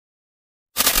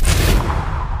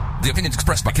The opinions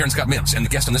expressed by Karen Scott Mims and the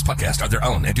guests on this podcast are their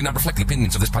own and do not reflect the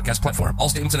opinions of this podcast platform. All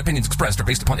statements and opinions expressed are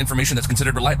based upon information that's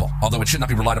considered reliable, although it should not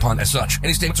be relied upon as such.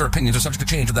 Any statements or opinions are subject to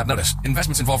change without notice.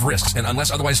 Investments involve risks and,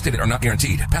 unless otherwise stated, are not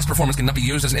guaranteed. Past performance cannot be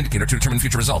used as an indicator to determine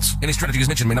future results. Any strategies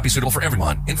mentioned may not be suitable for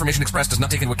everyone. Information expressed does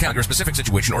not take into account your specific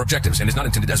situation or objectives and is not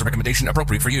intended as a recommendation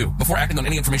appropriate for you. Before acting on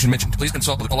any information mentioned, please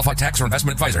consult with a qualified tax or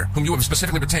investment advisor whom you have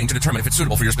specifically retained to determine if it's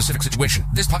suitable for your specific situation.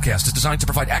 This podcast is designed to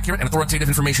provide accurate and authoritative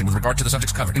information with regard to the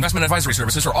subjects covered. Investment advisory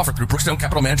services are offered through Brookstone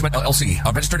Capital Management, LLC,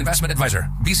 a registered investment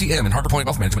advisor. BCM and Harbor Point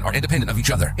Wealth Management are independent of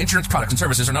each other. Insurance products and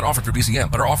services are not offered through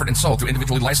BCM, but are offered and sold through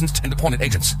individually licensed and appointed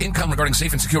agents. Income regarding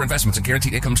safe and secure investments and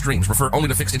guaranteed income streams refer only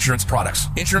to fixed insurance products.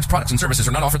 Insurance products and services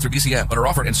are not offered through BCM, but are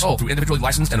offered and sold through individually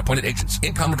licensed and appointed agents.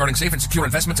 Income regarding safe and secure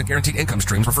investments and guaranteed income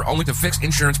streams refer only to fixed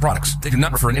insurance products. They do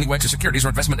not refer in any way to securities or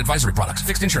investment advisory products.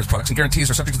 Fixed insurance products and guarantees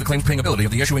are subject to the claims paying ability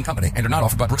of the issuing company and are not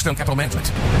offered by Brookstone Capital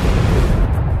Management.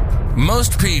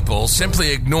 Most people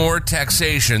simply ignore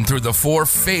taxation through the 4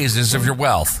 phases of your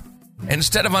wealth.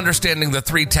 Instead of understanding the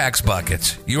 3 tax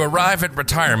buckets, you arrive at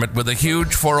retirement with a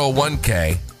huge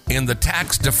 401k in the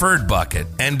tax-deferred bucket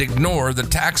and ignore the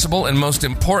taxable and, most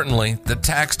importantly, the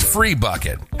tax-free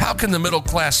bucket. How can the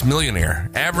middle-class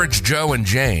millionaire, average Joe and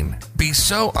Jane, be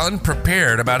so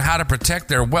unprepared about how to protect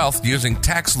their wealth using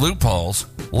tax loopholes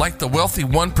like the wealthy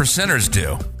 1%ers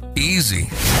do? Easy.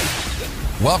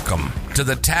 Welcome to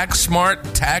the Tax Smart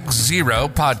Tax Zero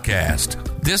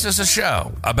podcast. This is a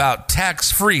show about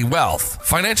tax-free wealth.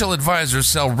 Financial advisors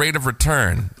sell rate of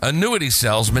return. Annuity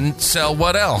salesmen sell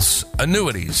what else?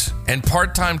 Annuities. And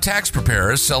part-time tax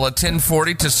preparers sell a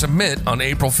 1040 to submit on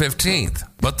April 15th.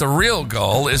 But the real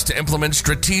goal is to implement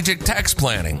strategic tax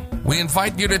planning. We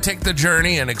invite you to take the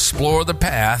journey and explore the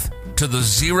path to the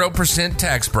 0%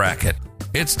 tax bracket.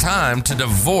 It's time to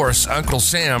divorce Uncle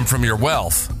Sam from your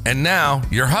wealth. And now,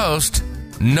 your host,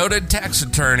 noted tax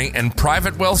attorney and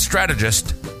private wealth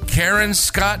strategist, Karen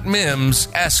Scott Mims,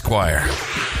 Esquire.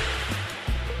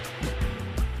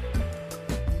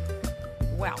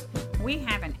 Well, we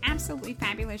have an absolutely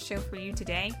fabulous show for you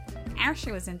today. Our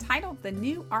show is entitled The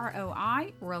New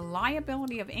ROI,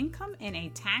 Reliability of Income in a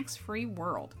Tax-Free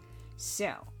World.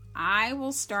 So, I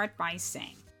will start by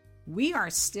saying, we are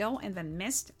still in the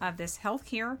midst of this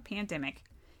healthcare pandemic.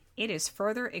 It is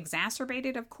further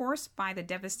exacerbated, of course, by the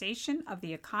devastation of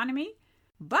the economy.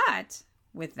 But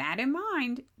with that in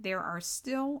mind, there are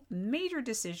still major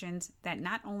decisions that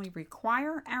not only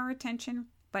require our attention,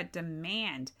 but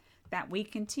demand that we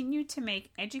continue to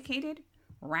make educated,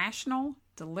 rational,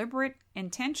 deliberate,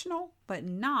 intentional, but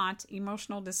not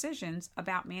emotional decisions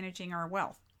about managing our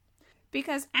wealth.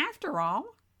 Because after all,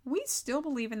 we still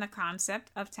believe in the concept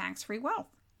of tax-free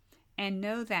wealth and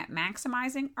know that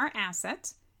maximizing our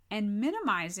assets and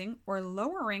minimizing or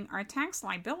lowering our tax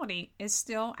liability is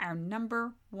still our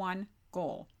number one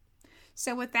goal.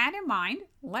 So with that in mind,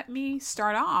 let me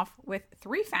start off with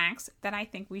 3 facts that I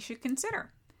think we should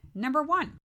consider. Number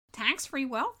 1, tax-free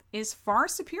wealth is far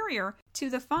superior to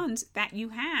the funds that you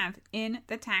have in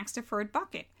the tax-deferred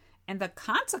bucket and the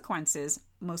consequences,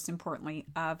 most importantly,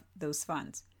 of those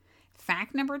funds.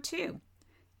 Fact number 2,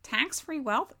 tax-free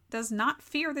wealth does not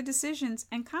fear the decisions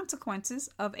and consequences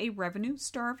of a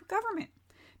revenue-starved government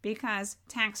because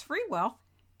tax-free wealth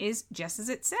is just as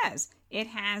it says. It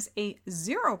has a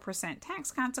 0%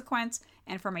 tax consequence,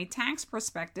 and from a tax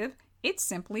perspective, it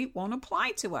simply won't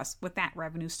apply to us what that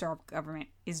revenue-starved government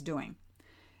is doing.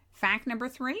 Fact number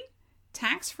 3,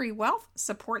 tax-free wealth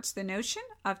supports the notion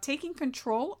of taking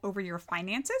control over your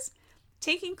finances,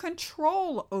 taking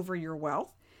control over your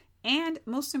wealth, and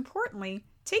most importantly,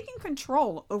 taking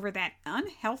control over that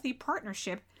unhealthy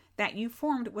partnership that you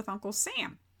formed with Uncle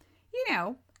Sam. You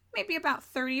know, maybe about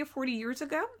 30 or 40 years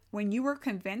ago, when you were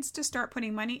convinced to start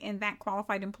putting money in that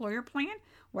qualified employer plan,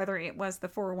 whether it was the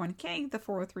 401k, the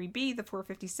 403b, the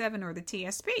 457, or the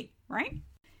TSP, right?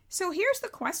 So here's the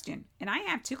question, and I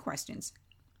have 2 questions.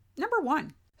 Number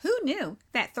 1, who knew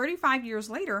that 35 years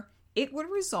later, it would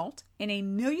result in $1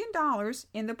 million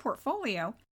in the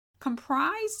portfolio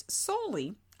comprised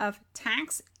solely of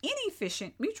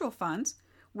tax-inefficient mutual funds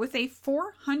with a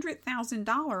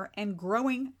 $400,000 and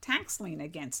growing tax lien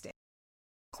against it?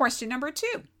 Question number 2,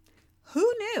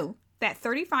 who knew that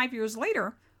 35 years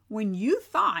later, when you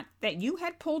thought that you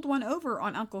had pulled one over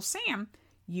on Uncle Sam,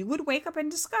 you would wake up and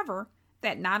discover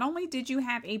that not only did you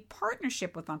have a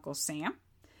partnership with Uncle Sam,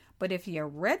 but if you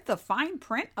read the fine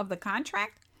print of the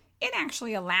contract, it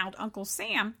actually allowed Uncle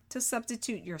Sam to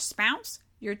substitute your spouse,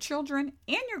 your children,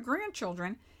 and your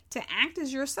grandchildren to act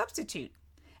as your substitute.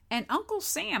 And Uncle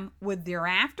Sam would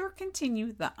thereafter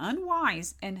continue the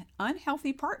unwise and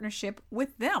unhealthy partnership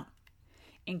with them.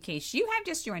 In case you have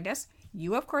just joined us,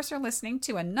 you of course are listening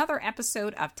to another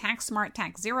episode of Tax Smart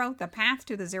Tax Zero, the path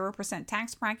to the 0%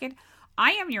 tax bracket.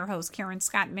 I am your host, Karen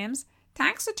Scott Mims,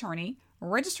 tax attorney,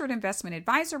 registered investment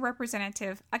advisor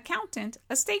representative, accountant,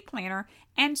 estate planner,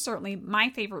 and certainly my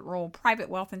favorite role, private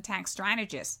wealth and tax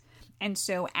strategist. And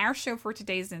so our show for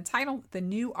today is entitled The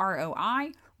New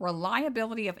ROI,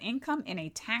 Reliability of Income in a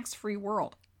Tax-Free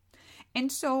World.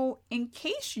 And so in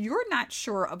case you're not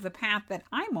sure of the path that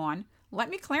I'm on, let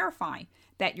me clarify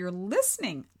that you're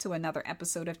listening to another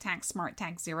episode of Tax Smart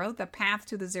Tax Zero, the path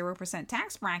to the 0%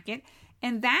 tax bracket,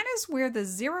 and that is where the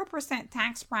 0%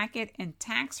 tax bracket and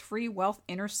tax-free wealth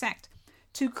intersect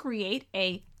to create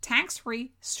a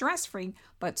tax-free, stress-free,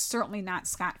 but certainly not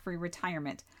scot-free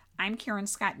retirement. I'm Karen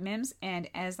Scott Mims, and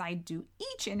as I do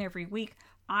each and every week,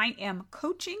 I am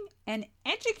coaching and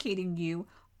educating you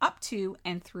up to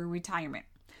and through retirement.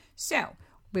 So,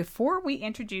 before we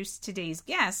introduce today's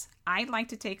guest, I'd like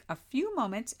to take a few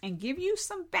moments and give you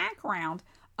some background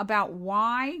about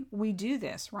why we do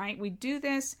this, right? We do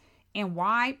this and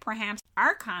why perhaps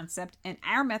our concept and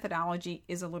our methodology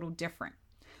is a little different.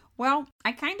 Well,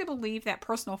 I kind of believe that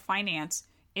personal finance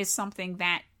is something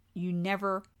that you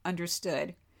never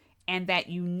understood and that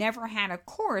you never had a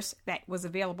course that was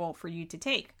available for you to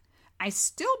take. I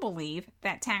still believe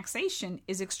that taxation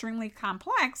is extremely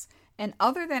complex, and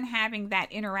other than having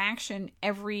that interaction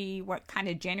every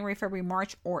January, February,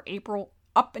 March, or April,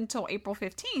 up until April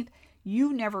 15th,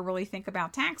 you never really think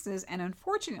about taxes. And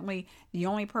unfortunately, the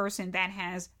only person that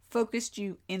has focused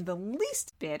you in the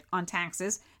least bit on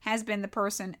taxes has been the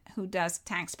person who does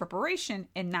tax preparation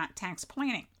and not tax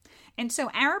planning. And so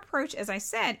our approach, as I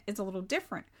said, is a little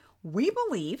different. We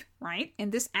believe, right,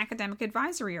 in this academic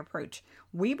advisory approach,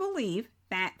 we believe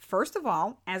that, first of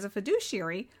all, as a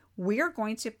fiduciary, we are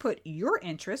going to put your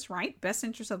interest, right, best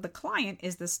interest of the client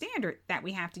is the standard that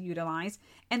we have to utilize.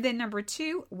 And then number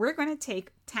two, we're going to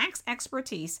take tax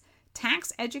expertise,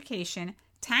 tax education,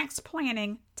 tax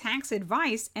planning, tax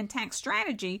advice, and tax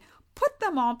strategy, put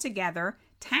them all together,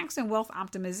 tax and wealth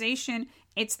optimization.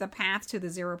 It's the path to the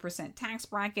 0% tax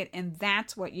bracket, and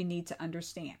that's what you need to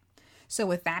understand. So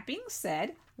with that being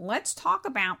said, let's talk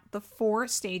about the 4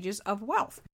 stages of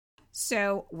wealth.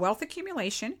 So wealth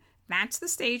accumulation, that's the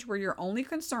stage where you're only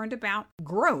concerned about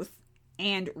growth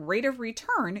and rate of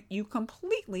return. You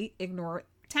completely ignore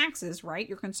taxes, right?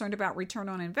 You're concerned about return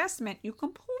on investment. You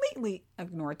completely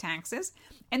ignore taxes.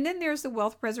 And then there's the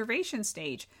wealth preservation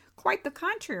stage. Quite the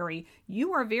contrary.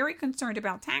 You are very concerned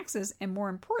about taxes, and more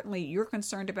importantly, you're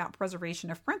concerned about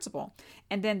preservation of principal.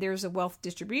 And then there's the wealth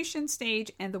distribution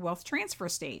stage and the wealth transfer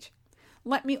stage.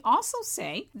 Let me also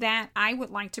say that I would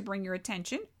like to bring your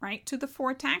attention, right, to the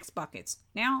 4 tax buckets.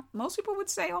 Now, most people would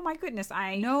say, oh my goodness,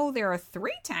 I know there are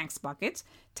 3 tax buckets,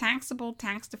 taxable,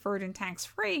 tax deferred, and tax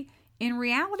free. In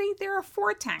reality, there are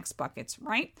 4 tax buckets,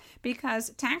 right?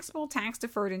 Because taxable, tax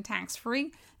deferred, and tax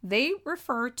free, they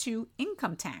refer to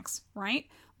income tax, right?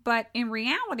 But in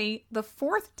reality, the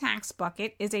 4th tax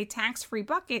bucket is a tax-free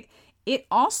bucket. It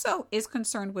also is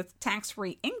concerned with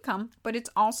tax-free income, but it's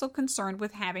also concerned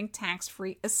with having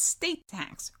tax-free estate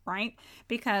tax, right?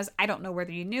 Because I don't know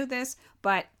whether you knew this,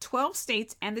 but 12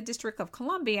 states and the District of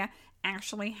Columbia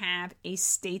actually have a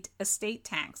state estate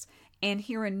tax. And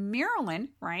here in Maryland,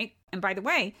 right, and by the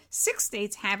way, 6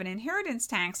 states have an inheritance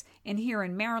tax, and here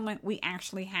in Maryland, we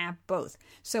actually have both.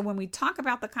 So when we talk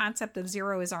about the concept of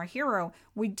zero is our hero,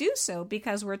 we do so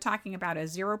because we're talking about a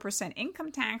 0%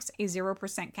 income tax, a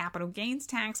 0% capital gains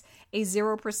tax, a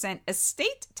 0%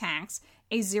 estate tax,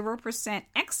 a 0%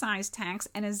 excise tax,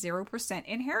 and a 0%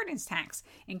 inheritance tax.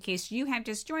 In case you have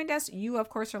just joined us, you of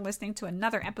course are listening to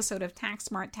another episode of Tax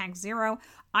Smart Tax Zero.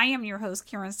 I am your host,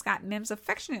 Karen Scott Mims,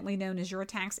 affectionately known as Your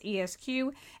Tax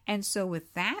ESQ. And so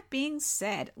with that being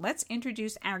said, let's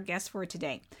introduce our guests for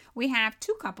today. We have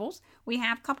 2 couples. We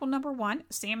have couple number 1,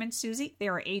 Sam and Susie. They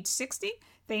are age 60.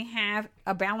 They have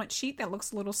a balance sheet that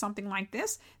looks a little something like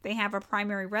this. They have a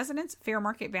primary residence, fair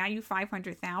market value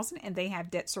 $500,000, and they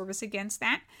have debt service against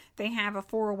that. They have a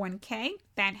 401k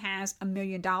that has $1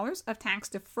 million of tax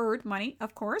deferred money,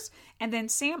 of course. And then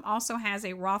Sam also has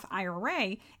a Roth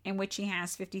IRA in which he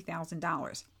has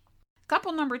 $50,000.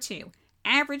 Couple number 2,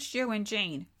 average Joe and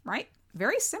Jane, right?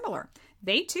 Very similar.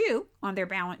 They too, on their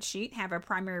balance sheet, have a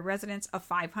primary residence of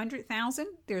 $500,000.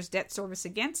 There's debt service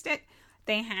against it.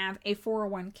 They have a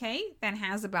 401k that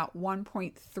has about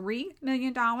 $1.3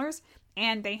 million,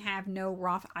 and they have no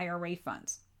Roth IRA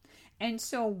funds. And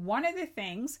so one of the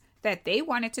things that they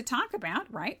wanted to talk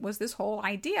about, right, was this whole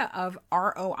idea of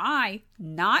ROI,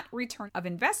 not return of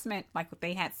investment, like what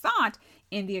they had thought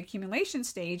in the accumulation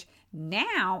stage.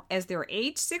 Now, as they're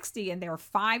age 60 and they're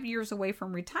 5 years away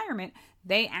from retirement,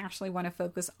 they actually want to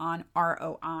focus on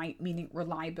ROI, meaning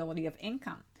reliability of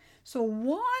income. So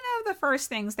one of the first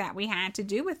things that we had to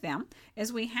do with them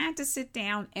is we had to sit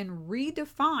down and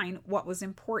redefine what was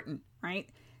important, right?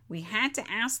 We had to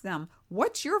ask them,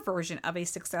 what's your version of a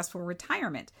successful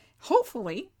retirement?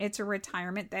 Hopefully, it's a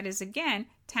retirement that is, again,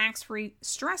 tax-free,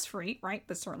 stress-free, right?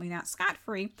 But certainly not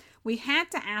scot-free. We had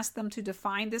to ask them to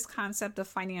define this concept of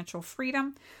financial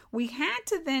freedom. We had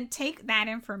to then take that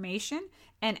information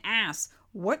and ask,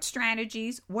 what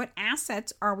strategies, what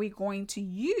assets are we going to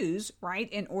use,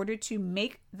 right, in order to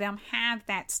make them have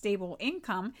that stable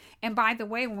income? And by the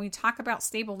way, when we talk about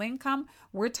stable income,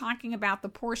 we're talking about the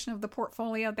portion of the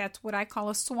portfolio that's what I call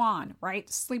a swan,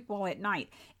 right? Sleep well at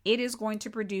night. It is going to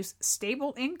produce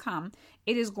stable income.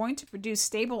 It is going to produce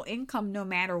stable income no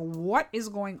matter what is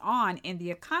going on in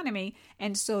the economy.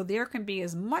 And so there can be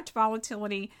as much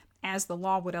volatility as the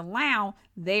law would allow.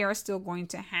 They are still going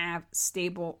to have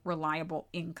stable, reliable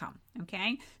income.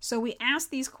 Okay, so we ask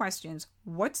these questions.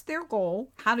 What's their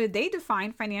goal? How did they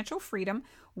define financial freedom?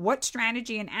 What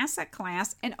strategy and asset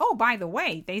class? And oh, by the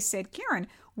way, they said, Karen,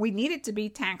 we need it to be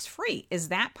tax-free. Is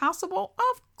that possible?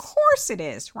 Of course it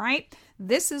is, right?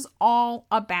 This is all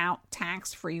about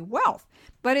tax-free wealth,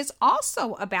 but it's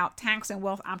also about tax and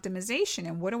wealth optimization.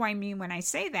 And what do I mean when I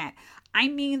say that? I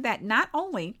mean that not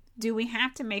only do we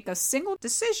have to make a single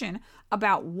decision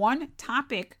about one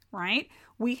topic, right?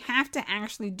 We have to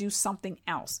actually do something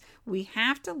else. We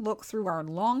have to look through our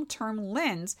long-term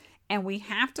lens, and we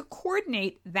have to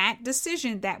coordinate that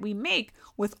decision that we make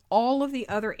with all of the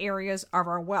other areas of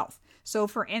our wealth. So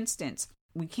for instance,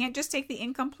 we can't just take the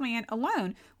income plan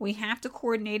alone. We have to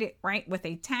coordinate it, right, with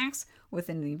a tax, with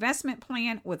an investment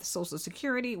plan, with Social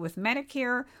Security, with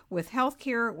Medicare, with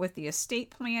healthcare, with the estate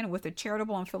plan, with a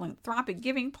charitable and philanthropic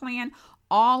giving plan.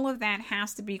 All of that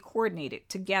has to be coordinated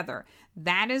together.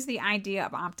 That is the idea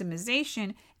of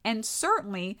optimization. And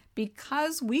certainly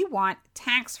because we want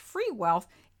tax-free wealth,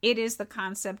 it is the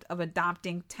concept of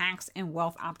adopting tax and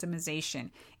wealth optimization.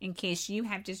 In case you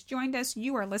have just joined us,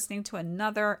 you are listening to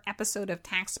another episode of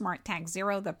Tax Smart Tax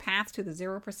Zero, the path to the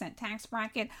 0% tax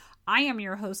bracket. I am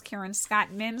your host, Karen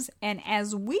Scott Mims, and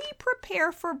as we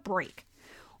prepare for break,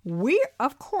 we,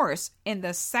 of course, in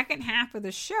the second half of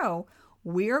the show,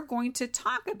 we're going to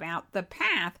talk about the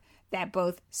path that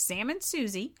both Sam and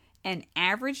Susie and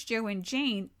Average Joe and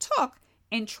Jane took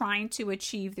in trying to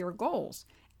achieve their goals.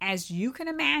 As you can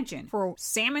imagine, for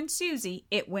Sam and Susie,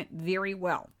 it went very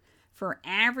well. For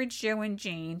Average Joe and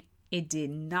Jane, it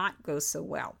did not go so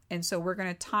well. And so we're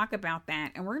going to talk about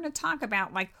that. And we're going to talk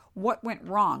about like what went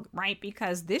wrong, right?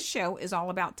 Because this show is all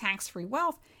about tax-free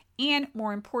wealth. And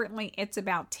more importantly, it's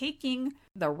about taking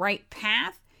the right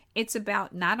path. It's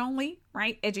about not only,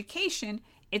 right, education,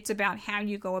 it's about how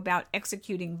you go about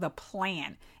executing the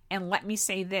plan. And let me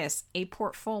say this, a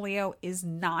portfolio is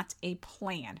not a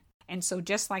plan. And so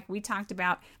just like we talked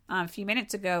about a few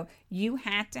minutes ago, you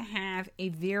had to have a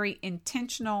very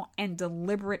intentional and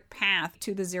deliberate path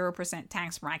to the 0%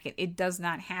 tax bracket. It does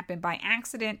not happen by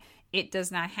accident. It does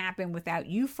not happen without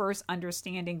you first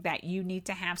understanding that you need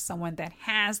to have someone that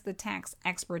has the tax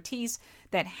expertise,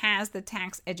 that has the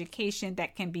tax education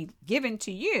that can be given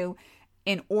to you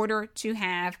in order to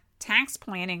have tax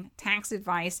planning, tax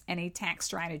advice, and a tax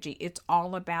strategy. It's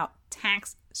all about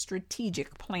tax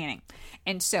strategic planning.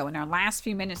 And so in our last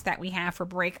few minutes that we have for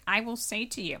break, I will say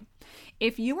to you,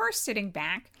 if you are sitting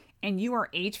back and you are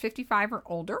age 55 or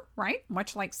older, right,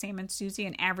 much like Sam and Susie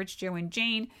and Average Joe and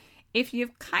Jane, if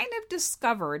you've kind of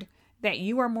discovered that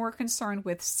you are more concerned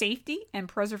with safety and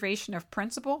preservation of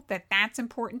principal, that that's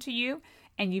important to you,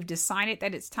 and you've decided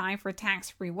that it's time for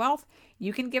tax-free wealth,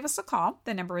 you can give us a call.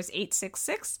 The number is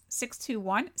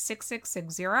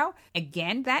 866-621-6660.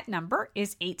 Again, that number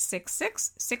is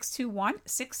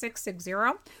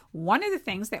 866-621-6660. One of the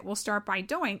things that we'll start by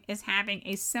doing is having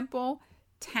a simple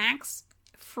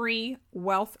tax-free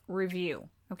wealth review,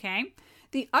 okay?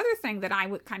 The other thing that I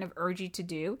would kind of urge you to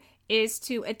do is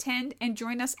to attend and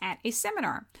join us at a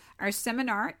seminar. Our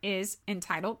seminar is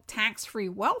entitled Tax-Free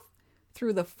Wealth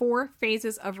Through the 4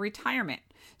 Phases of Retirement.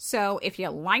 So if you'd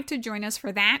like to join us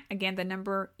for that, again, the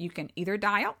number you can either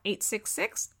dial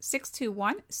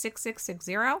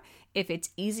 866-621-6660. If it's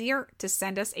easier to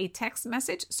send us a text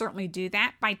message, certainly do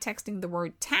that by texting the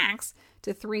word tax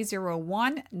to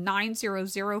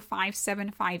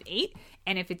 301-900-5758.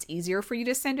 And if it's easier for you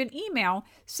to send an email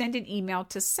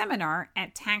to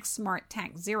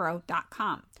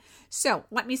seminar@taxsmarttaxzero.com. So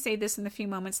let me say this in the few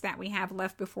moments that we have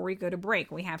left before we go to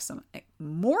break. We have some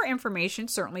more information,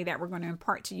 certainly, that we're going to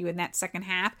impart to you in that second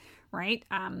half, right,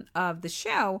 of the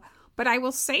show. But I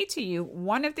will say to you,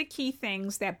 one of the key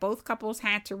things that both couples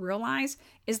had to realize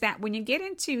is that when you get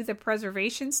into the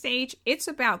preservation stage, it's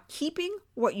about keeping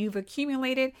what you've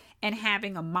accumulated and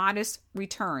having a modest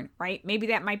return, right? Maybe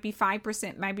that might be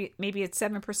 5%, maybe it's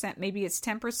 7%, maybe it's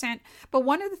 10%. But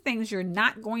one of the things you're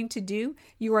not going to do,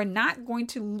 you are not going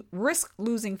to risk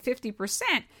losing 50%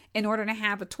 in order to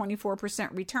have a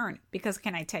 24% return. Because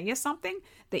can I tell you something?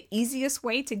 The easiest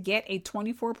way to get a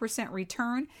 24%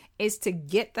 return is to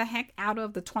get the heck out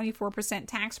of the 24%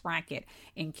 tax bracket.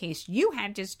 In case you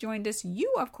had just joined us,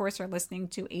 you of course are listening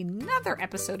to another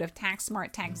episode of Tax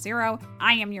Smart Tax Zero.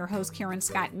 I am your host, Karen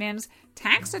Scott Mims,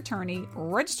 tax attorney,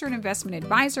 registered investment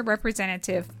advisor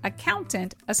representative,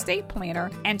 accountant, estate planner,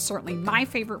 and certainly my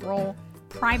favorite role,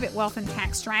 private wealth and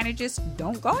tax strategist.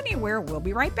 Don't go anywhere. We'll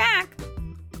be right back.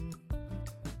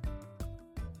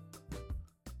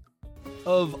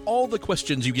 Of all the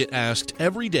questions you get asked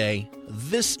every day,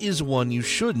 this is one you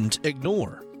shouldn't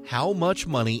ignore. How much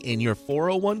money in your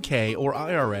 401k or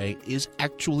IRA is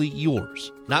actually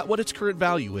yours? Not what its current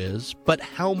value is, but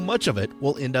how much of it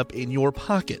will end up in your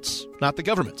pockets, not the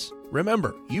government's.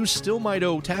 Remember, you still might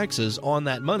owe taxes on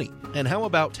that money. And how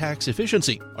about tax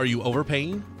efficiency? Are you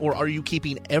overpaying, or are you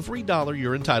keeping every dollar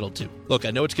you're entitled to? Look,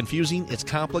 I know it's confusing, it's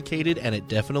complicated, and it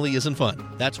definitely isn't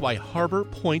fun. That's why Harbor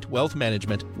Point Wealth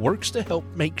Management works to help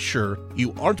make sure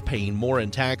you aren't paying more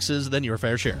in taxes than your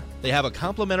fair share. They have a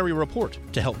complimentary report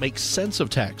to help make sense of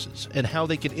taxes and how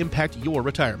they can impact your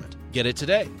retirement. Get it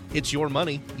today. It's your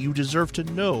money. You deserve to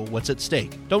know what's at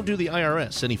stake. Don't do the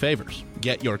IRS any favors.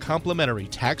 Get your complimentary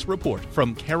tax report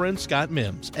from Karen Scott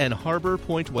Mims and Harbor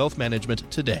Point Wealth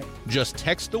Management today. Just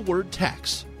text the word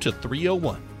tax to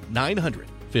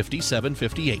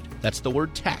 301-900-5758. That's the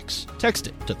word tax. Text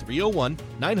it to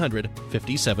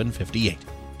 301-900-5758.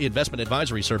 Investment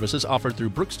advisory services offered through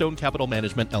Brookstone Capital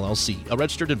Management, LLC, a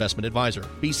registered investment advisor.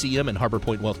 BCM and Harbor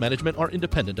Point Wealth Management are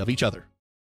independent of each other.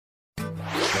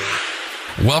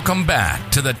 Welcome back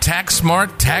to the Tax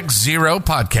Smart Tax Zero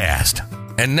podcast.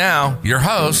 And now, your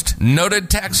host,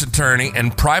 noted tax attorney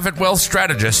and private wealth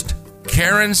strategist,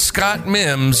 Karen Scott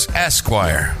Mims,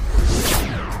 Esquire.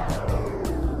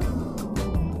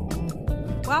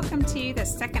 Welcome to the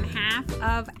second half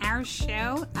of our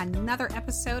show, another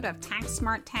episode of Tax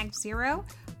Smart Tax Zero.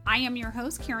 I am your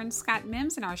host, Karen Scott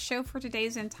Mims, and our show for today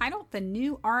is entitled The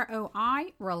New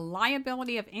ROI,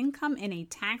 Reliability of Income in a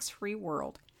Tax-Free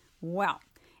World. Well,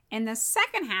 in the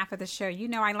second half of the show, you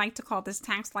know I like to call this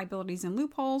Tax Liabilities and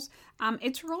Loopholes.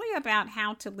 It's really about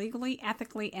how to legally,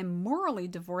 ethically, and morally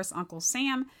divorce Uncle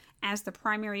Sam as the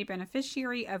primary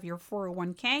beneficiary of your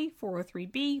 401k,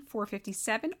 403b,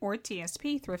 457, or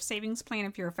TSP thrift savings plan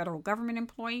if you're a federal government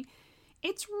employee.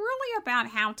 It's really about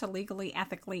how to legally,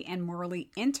 ethically, and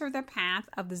morally enter the path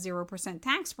of the 0%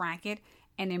 tax bracket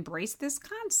and embrace this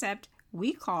concept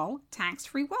we call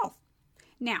tax-free wealth.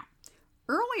 Now,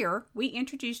 earlier, we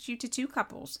introduced you to two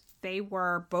couples. They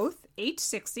were both age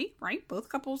 60, right? Both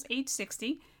couples age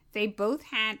 60. They both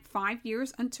had 5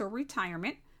 years until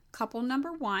retirement. Couple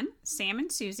number one, Sam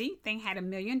and Susie, they had $1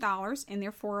 million in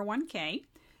their 401k.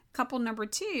 Couple number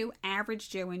two, Average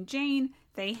Joe and Jane,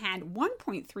 they had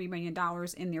 $1.3 million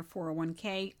in their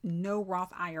 401k, no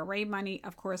Roth IRA money.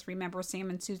 Of course, remember, Sam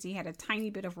and Susie had a tiny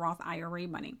bit of Roth IRA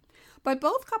money. But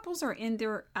both couples are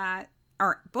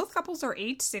both couples are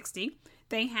age 60.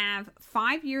 They have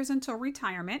 5 years until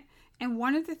retirement. And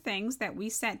one of the things that we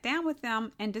sat down with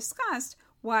them and discussed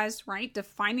was, right,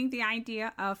 defining the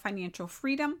idea of financial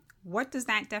freedom. What does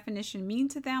that definition mean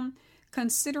to them?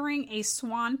 Considering a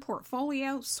SWAN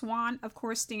portfolio. SWAN, of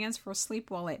course, stands for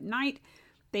Sleep Well at Night.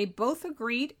 They both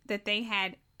agreed that they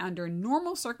had, under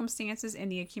normal circumstances in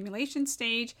the accumulation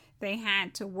stage, they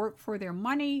had to work for their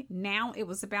money. Now it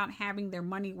was about having their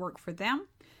money work for them.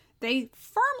 They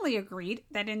firmly agreed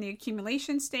that in the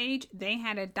accumulation stage, they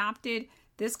had adopted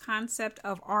this concept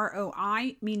of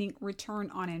ROI, meaning return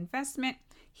on investment.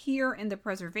 Here in the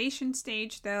preservation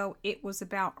stage, though, it was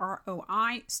about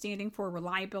ROI, standing for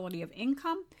reliability of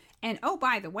income. And oh,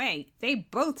 by the way, they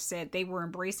both said they were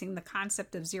embracing the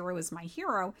concept of zero is my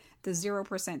hero, the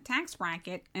 0% tax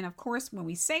bracket. And of course, when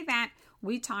we say that,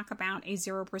 we talk about a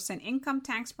 0% income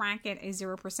tax bracket, a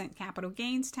 0% capital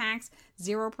gains tax,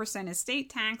 0% estate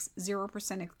tax,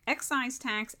 0% excise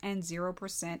tax, and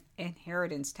 0%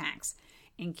 inheritance tax.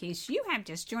 In case you have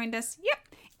just joined us, yep,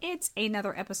 it's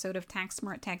another episode of Tax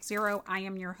Smart Tax Zero. I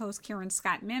am your host, Karen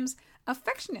Scott Mims,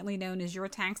 affectionately known as your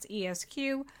Tax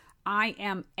ESQ. I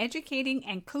am educating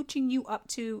and coaching you up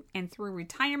to and through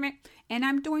retirement, and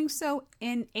I'm doing so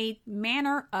in a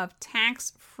manner of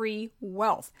tax-free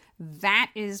wealth.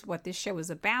 That is what this show is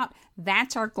about.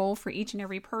 That's our goal for each and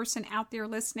every person out there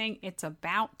listening. It's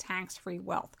about tax-free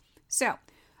wealth. So,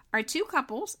 our two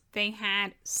couples, they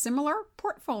had similar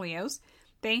portfolios.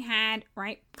 They had,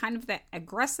 kind of that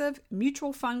aggressive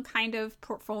mutual fund kind of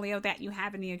portfolio that you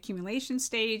have in the accumulation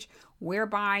stage,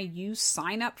 whereby you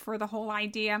sign up for the whole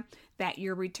idea that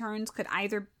your returns could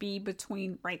either be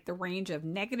between, the range of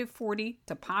 -40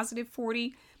 to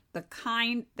 +40, the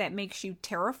kind that makes you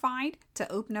terrified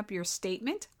to open up your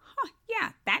statement.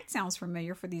 Yeah, that sounds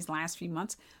familiar for these last few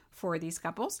months for these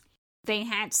couples. They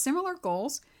had similar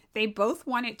goals. They both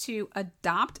wanted to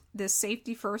adopt this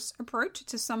safety first approach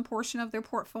to some portion of their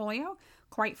portfolio.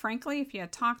 Quite frankly, if you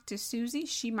talk to Susie,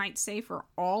 she might say for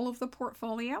all of the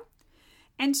portfolio.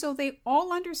 And so they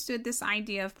all understood this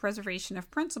idea of preservation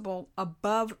of principal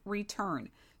above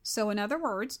return. So in other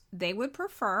words, they would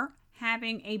prefer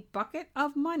having a bucket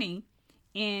of money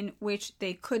in which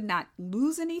they could not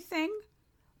lose anything,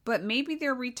 but maybe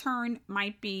their return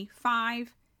might be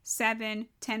 5, 7,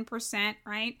 10%,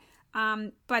 right?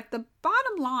 But the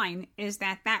bottom line is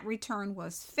that return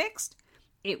was fixed,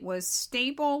 it was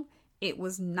stable, it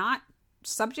was not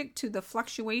subject to the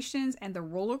fluctuations and the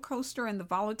roller coaster and the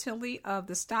volatility of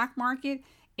the stock market.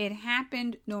 It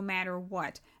happened no matter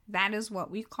what. That is what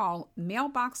we call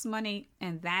mailbox money,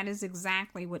 and that is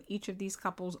exactly what each of these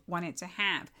couples wanted to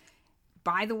have.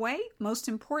 By the way, most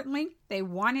importantly, they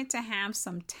wanted to have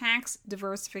some tax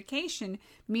diversification,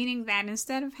 meaning that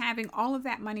instead of having all of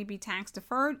that money be tax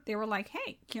deferred, they were like,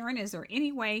 hey, Karen, is there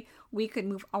any way we could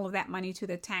move all of that money to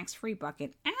the tax-free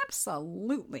bucket?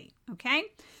 Absolutely. Okay.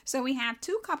 So we have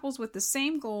two couples with the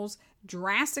same goals,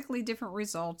 drastically different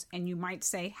results. And you might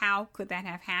say, how could that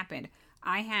have happened?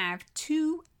 I have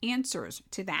two answers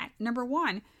to that. Number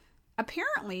one,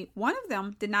 apparently, one of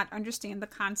them did not understand the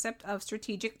concept of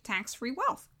strategic tax-free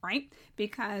wealth, right?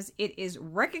 Because it is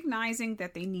recognizing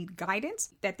that they need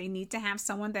guidance, that they need to have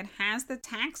someone that has the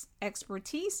tax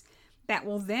expertise that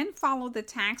will then follow the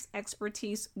tax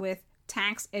expertise with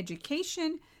tax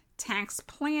education, tax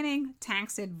planning,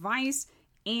 tax advice,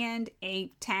 and a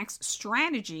tax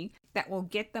strategy that will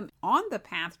get them on the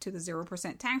path to the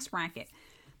 0% tax bracket.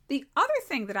 The other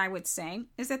thing that I would say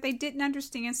is that they didn't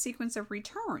understand sequence of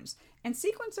returns. And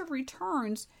sequence of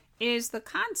returns is the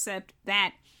concept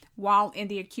that while in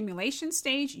the accumulation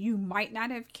stage, you might not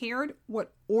have cared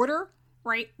what order,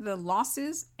 the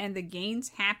losses and the gains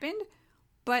happened.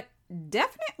 But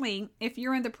definitely, if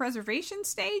you're in the preservation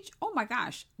stage, oh my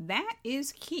gosh, that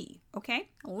is key. Okay,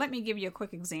 let me give you a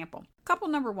quick example. Couple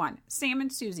number one, Sam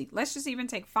and Susie. Let's just even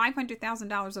take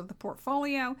 $500,000 of the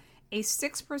portfolio, a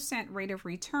 6% rate of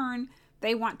return.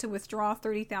 They want to withdraw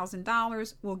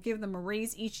 $30,000. We'll give them a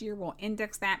raise each year. We'll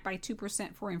index that by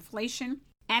 2% for inflation.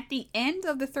 At the end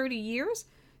of the 30 years,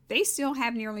 they still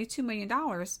have nearly $2 million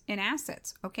in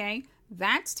assets, okay?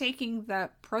 That's taking the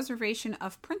preservation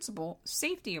of principal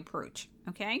safety approach,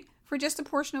 okay, for just a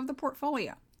portion of the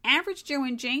portfolio. Average Joe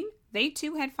and Jane, they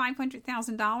too had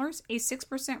 $500,000, a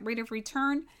 6% rate of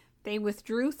return. They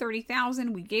withdrew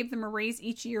 $30,000. We gave them a raise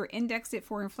each year, indexed it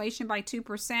for inflation by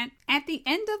 2%. At the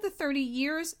end of the 30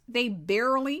 years, they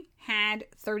barely had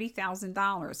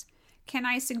 $30,000. Can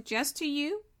I suggest to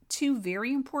you two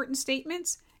very important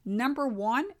statements? Number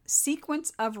one,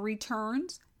 sequence of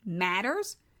returns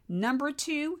matters. Number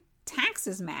two,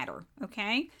 taxes matter,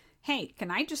 okay? Hey,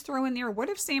 can I just throw in there, what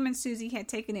if Sam and Susie had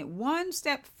taken it one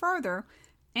step further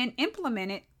and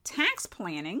implemented tax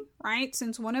planning, right?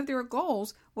 Since one of their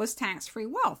goals was tax-free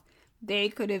wealth. They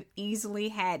could have easily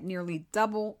had nearly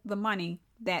double the money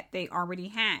that they already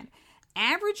had.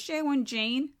 Average Joe and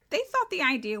Jane, they thought the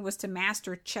idea was to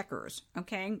master checkers,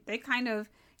 okay? They kind of,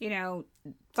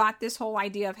 thought this whole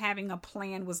idea of having a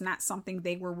plan was not something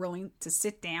they were willing to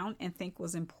sit down and think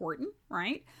was important,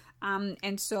 right?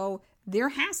 And so there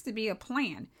has to be a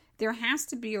plan. There has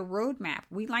to be a roadmap.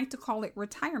 We like to call it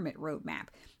retirement roadmap.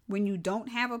 When you don't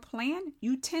have a plan,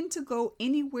 you tend to go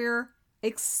anywhere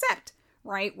except,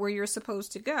 where you're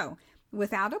supposed to go.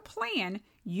 Without a plan,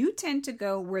 you tend to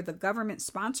go where the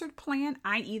government-sponsored plan,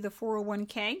 i.e. the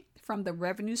 401k from the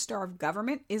revenue starved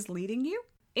government, is leading you.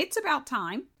 It's about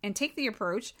time, and take the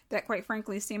approach that, quite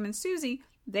frankly, Sam and Susie,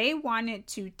 they wanted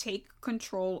to take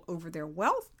control over their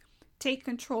wealth, take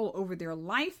control over their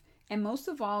life, and most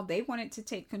of all, they wanted to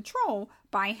take control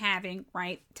by having,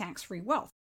 tax-free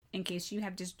wealth. In case you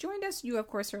have just joined us, you of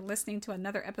course are listening to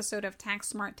another episode of Tax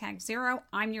Smart Tax Zero.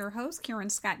 I'm your host, Karen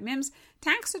Scott Mims,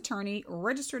 tax attorney,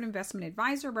 registered investment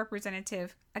advisor,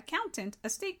 representative, accountant,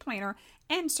 estate planner,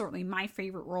 and certainly my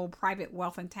favorite role, private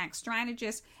wealth and tax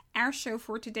strategist. Our show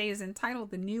for today is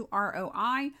entitled The New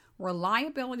ROI,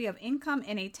 Reliability of Income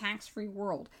in a Tax-Free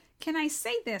World. Can I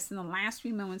say this in the last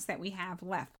few moments that we have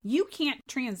left? You can't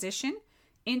transition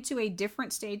into a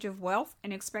different stage of wealth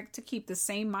and expect to keep the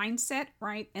same mindset,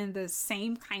 right? And the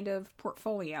same kind of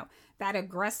portfolio, that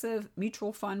aggressive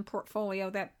mutual fund portfolio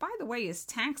that, by the way, is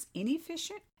tax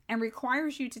inefficient and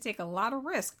requires you to take a lot of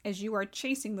risk as you are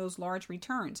chasing those large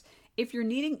returns. If you're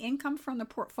needing income from the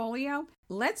portfolio,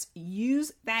 let's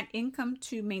use that income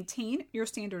to maintain your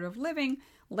standard of living.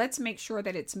 Let's make sure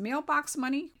that it's mailbox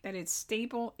money, that it's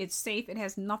stable, it's safe, it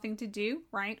has nothing to do,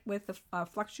 right, with the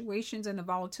fluctuations and the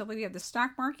volatility of the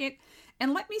stock market.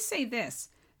 And let me say this,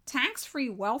 tax-free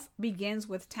wealth begins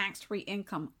with tax-free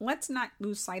income. Let's not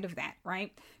lose sight of that,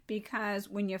 right? Because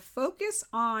when you focus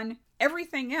on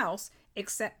everything else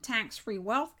except tax-free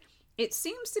wealth, it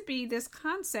seems to be this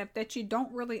concept that you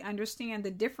don't really understand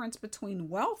the difference between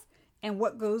wealth and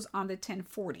what goes on the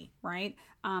 1040, right?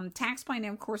 Tax planning,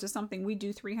 of course, is something we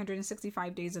do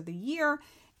 365 days of the year.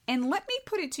 And let me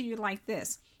put it to you like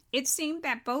this. It seemed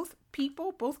that both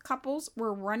couples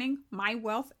were running My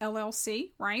Wealth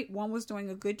LLC, right? One was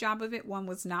doing a good job of it, one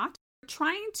was not.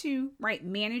 Trying to, right,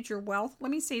 manage your wealth.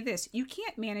 Let me say this. You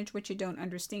can't manage what you don't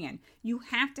understand. You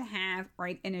have to have,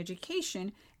 right, an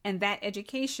education. And that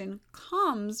education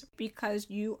comes because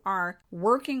you are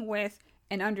working with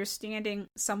and understanding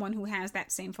someone who has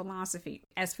that same philosophy.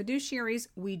 As fiduciaries,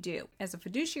 we do. As a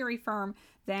fiduciary firm,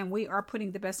 then we are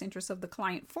putting the best interests of the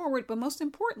client forward. But most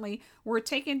importantly, we're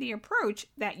taking the approach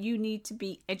that you need to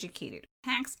be educated.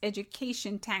 Tax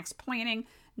education, tax planning,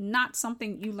 not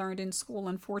something you learned in school,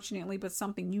 unfortunately, but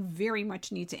something you very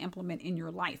much need to implement in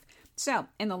your life. So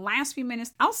in the last few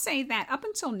minutes, I'll say that up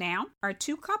until now, our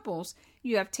two couples,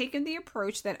 you have taken the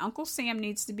approach that Uncle Sam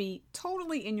needs to be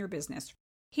totally in your business.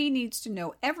 He needs to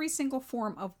know every single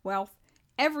form of wealth,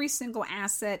 every single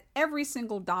asset, every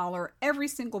single dollar, every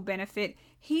single benefit.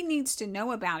 He needs to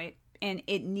know about it, and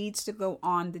it needs to go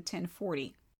on the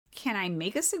 1040. Can I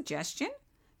make a suggestion?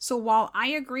 So while I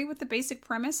agree with the basic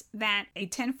premise that a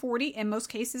 1040 in most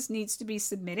cases needs to be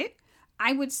submitted,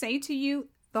 I would say to you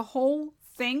the whole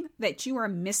thing that you are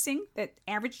missing, that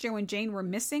Average Joe and Jane were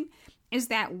missing, is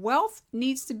that wealth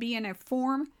needs to be in a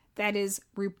form that is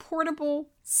reportable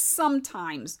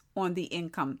sometimes on the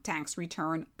income tax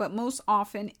return, but most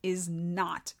often is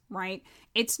not, right?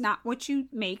 It's not what you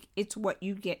make, it's what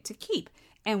you get to keep.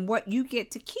 And what you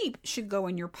get to keep should go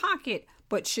in your pocket,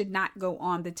 but should not go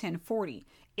on the 1040.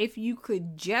 If you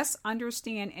could just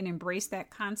understand and embrace that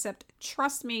concept,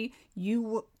 trust me,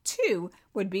 you too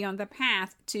would be on the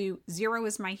path to zero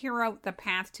is my hero, the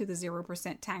path to the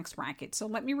 0% tax bracket. So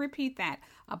let me repeat that.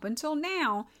 Up until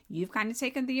now, you've kind of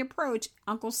taken the approach,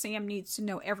 Uncle Sam needs to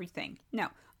know everything. No,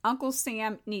 Uncle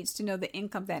Sam needs to know the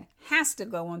income that has to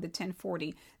go on the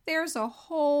 1040. There's a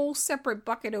whole separate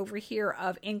bucket over here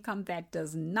of income that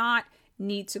does not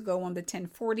need to go on the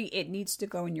 1040. It needs to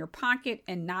go in your pocket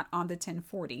and not on the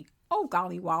 1040. Oh,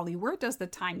 golly Wally, where does the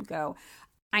time go?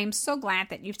 I am so glad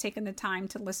that you've taken the time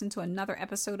to listen to another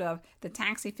episode of the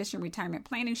Tax Efficient Retirement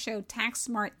Planning Show, Tax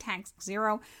Smart Tax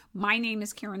Zero. My name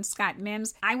is Karen Scott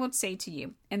Mims. I would say to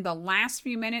you, in the last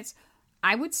few minutes,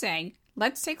 I would say,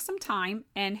 let's take some time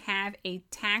and have a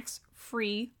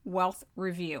tax-free wealth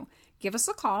review. Give us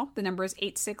a call. The number is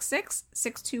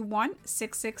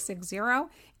 866-621-6660.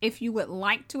 If you would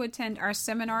like to attend our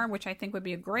seminar, which I think would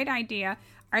be a great idea,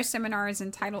 our seminar is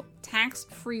entitled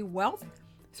Tax-Free Wealth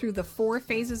Through the 4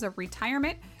 Phases of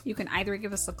Retirement. You can either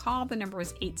give us a call. The number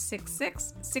is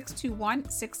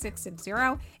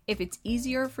 866-621-6660. If it's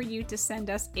easier for you to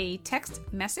send us a text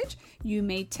message, you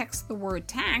may text the word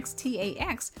tax,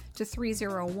 T-A-X, to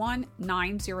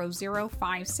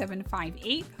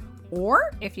 301-900-5758.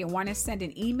 Or if you want to send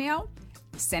an email,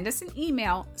 send us an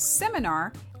email,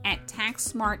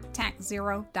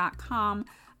 seminar@taxsmarttaxzero.com.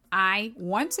 I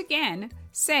once again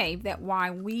say that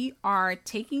while we are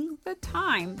taking the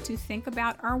time to think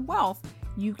about our wealth,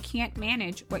 you can't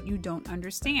manage what you don't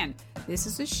understand. This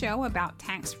is a show about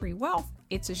tax-free wealth.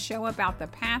 It's a show about the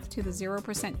path to the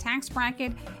 0% tax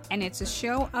bracket, and it's a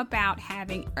show about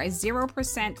having a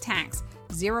 0% tax,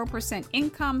 0%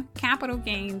 income, capital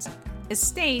gains,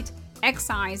 estate,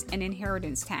 excise, and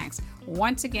inheritance tax.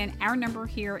 Once again, our number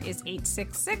here is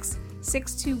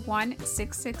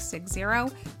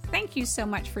 866-621-6660. Thank you so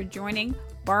much for joining.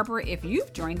 Barbara, if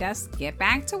you've joined us, get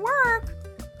back to work.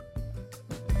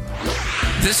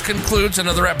 This concludes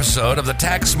another episode of the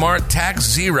Tax Smart Tax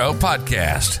Zero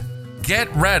podcast.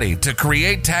 Get ready to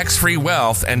create tax-free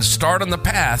wealth and start on the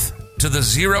path to the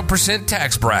 0%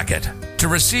 tax bracket. To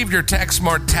receive your Tax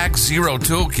Smart Tax Zero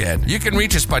toolkit, you can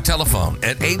reach us by telephone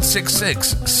at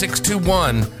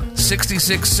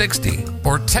 866-621-6660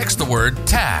 or text the word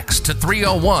TAX to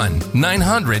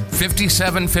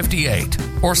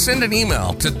 301-900-5758 or send an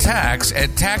email to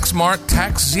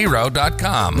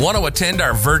tax@taxsmarttaxzero.com. Want to attend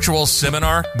our virtual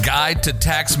seminar, Guide to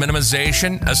Tax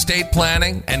Minimization, Estate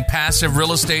Planning, and Passive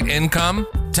Real Estate Income?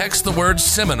 Text the word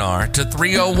seminar to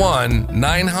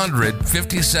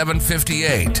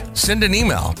 301-900-5758. Send an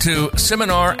email to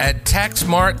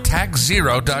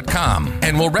seminar@taxsmarttaxzero.com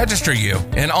and we'll register you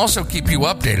and also keep you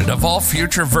updated of all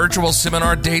future virtual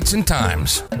seminar dates and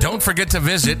times. Don't forget to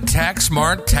visit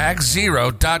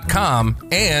taxsmarttaxzero.com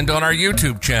and on our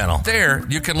YouTube channel. There,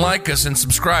 you can like us and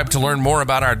subscribe to learn more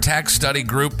about our tax study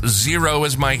group, Zero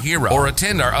is My Hero, or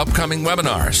attend our upcoming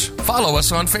webinars. Follow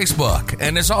us on Facebook,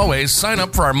 and as always, sign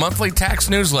up for our monthly tax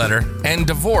newsletter and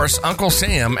divorce Uncle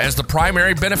Sam as the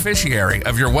primary beneficiary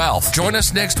of your wealth. Join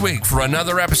us next week for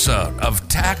another episode of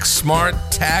Tax Smart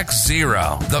Tax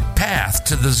Zero, the path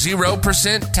to the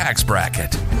 0% tax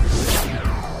bracket.